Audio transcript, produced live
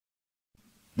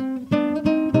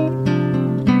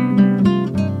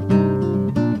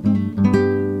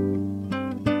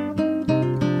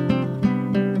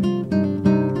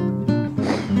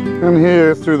And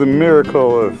here, through the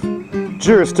miracle of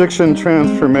jurisdiction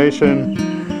transformation,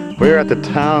 we're at the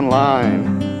town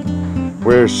line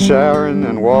where Sharon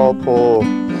and Walpole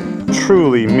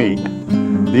truly meet.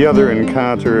 The other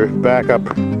encounter back up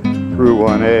Route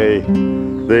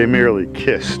 1A, they merely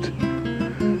kissed.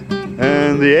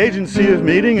 And the agency of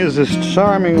meeting is this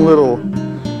charming little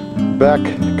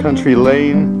backcountry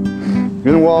lane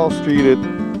in Wall Street. It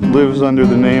lives under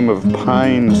the name of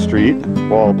Pine Street,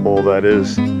 Walpole that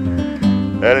is.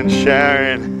 And in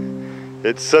Sharon,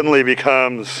 it suddenly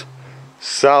becomes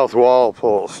South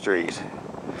Walpole Street.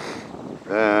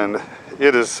 And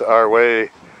it is our way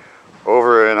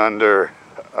over and under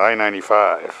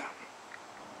I-95.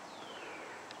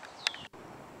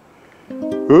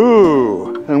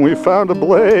 Ooh, and we found a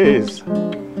blaze.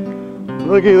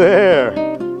 Looky there,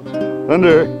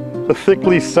 under the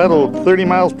thickly settled 30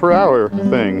 miles per hour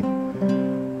thing.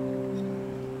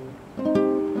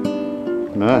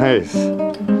 Nice.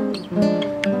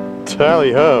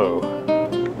 Tally-ho.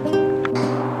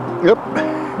 Yep.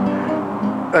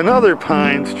 Another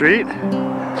Pine Street,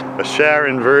 a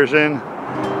Sharon version,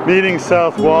 meeting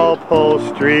South Walpole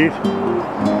Street.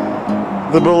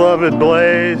 The beloved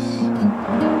blaze.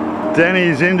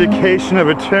 Denny's indication of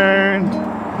a turn.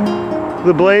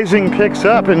 The blazing picks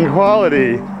up in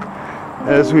quality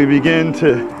as we begin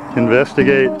to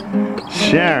investigate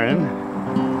Sharon.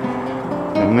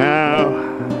 And now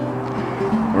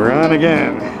we're on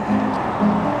again.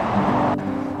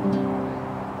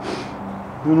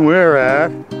 And we're at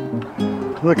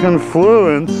the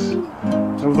confluence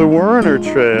of the Warner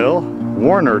Trail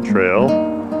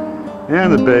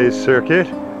and the Bay Circuit.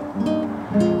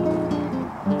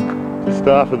 Just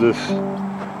off of this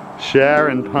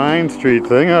Sharon Pine Street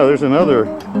thing. Oh, there's another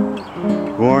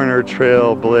Warner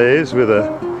Trail blaze with a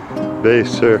Bay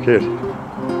Circuit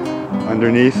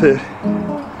underneath it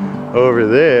over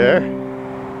there.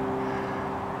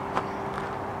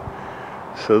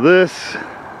 So this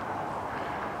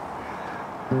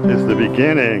is the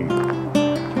beginning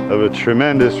of a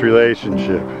tremendous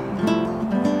relationship.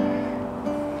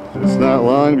 It's not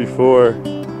long before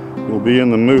we'll be in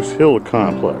the Moose Hill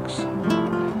complex.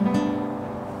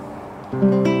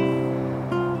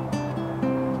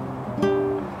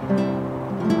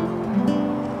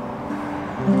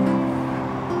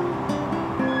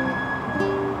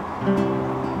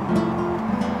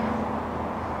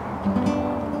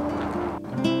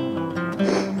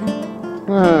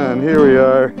 And here we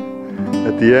are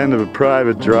at the end of a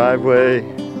private driveway.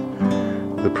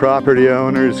 The property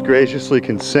owners graciously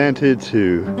consented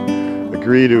to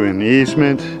agree to an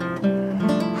easement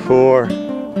for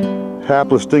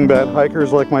hapless dingbat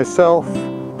hikers like myself.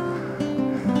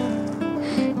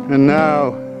 And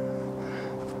now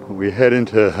we head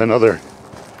into another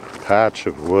patch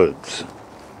of woods.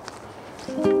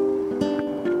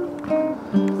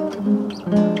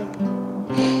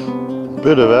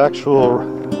 Bit of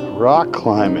actual rock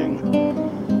climbing.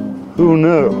 Who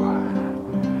knew?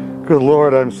 Good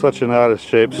Lord, I'm such an out of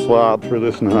shape slob for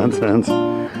this nonsense.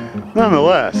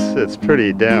 Nonetheless, it's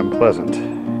pretty damn pleasant.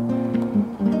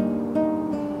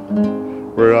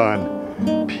 We're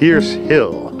on Pierce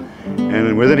Hill,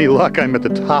 and with any luck I'm at the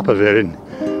top of it and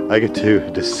I get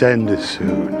to descend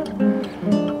soon.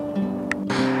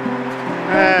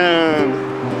 And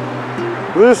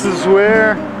this is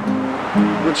where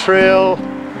the trail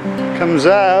comes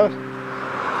out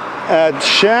at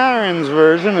Sharon's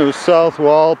version of South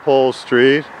Walpole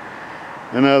Street,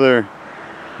 another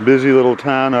busy little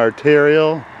town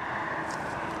arterial.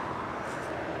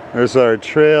 There's our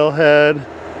trailhead,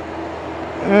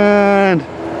 and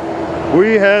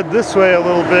we head this way a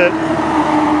little bit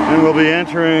and we'll be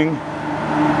entering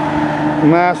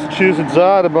Massachusetts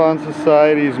Audubon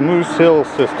Society's Moose Hill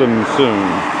system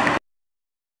soon.